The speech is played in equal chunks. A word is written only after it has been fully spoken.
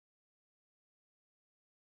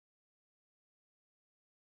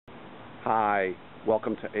Hi,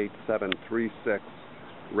 welcome to 8736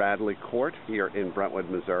 Radley Court here in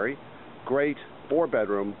Brentwood, Missouri. Great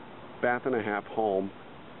 4-bedroom, bath and a half home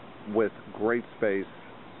with great space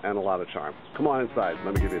and a lot of charm. Come on inside,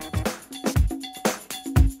 let me give you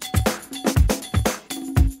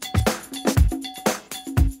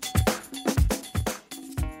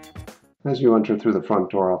As you enter through the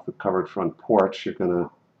front door off the covered front porch, you're going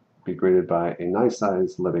to be greeted by a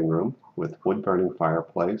nice-sized living room with wood-burning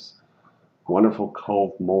fireplace, wonderful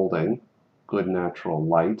cove molding, good natural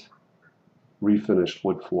light, refinished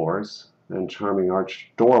wood floors, and charming arched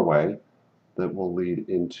doorway that will lead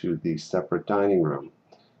into the separate dining room.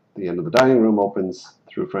 The end of the dining room opens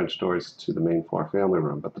through French doors to the main floor family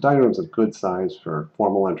room, but the dining room is a good size for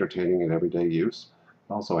formal entertaining and everyday use.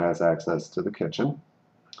 It also has access to the kitchen.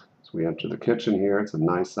 So we enter the kitchen here. It's a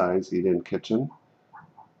nice size eat-in kitchen.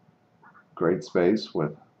 Great space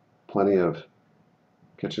with plenty of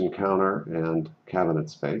kitchen counter and cabinet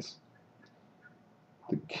space.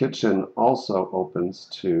 The kitchen also opens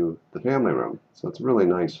to the family room, so it's a really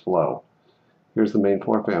nice flow. Here's the main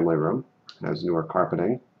floor family room. It has newer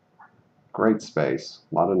carpeting. Great space,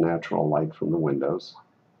 a lot of natural light from the windows.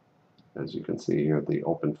 As you can see here, the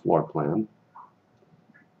open floor plan.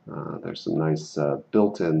 There's some nice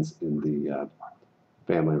built-ins in the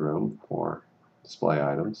family room for display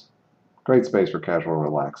items. Great space for casual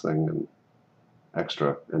relaxing and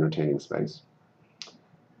extra entertaining space.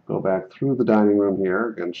 Go back through the dining room here.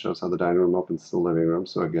 Again, shows how the dining room opens to the living room.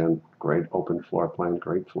 So again, great open floor plan,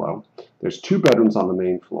 great flow. There's 2 bedrooms on the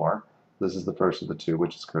main floor. This is the first of the 2,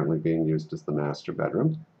 which is currently being used as the master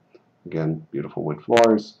bedroom. Again, beautiful wood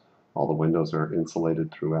floors. All the windows are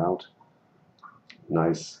insulated throughout.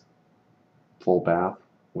 Nice full bath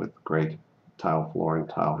with great tile flooring,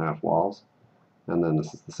 tile half walls. And then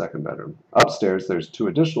this is the second bedroom. Upstairs, there's 2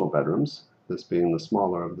 additional bedrooms, this being the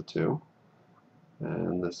smaller of the 2,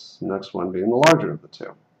 and this next one being the larger of the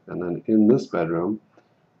 2. And then in this bedroom,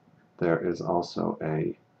 there is also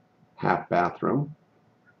a half bathroom.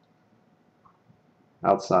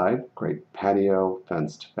 Outside, great patio,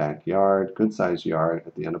 fenced backyard, good sized yard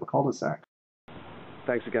at the end of a cul-de-sac.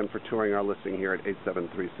 Thanks again for touring our listing here at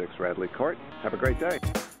 8736 Radley Court. Have a great day.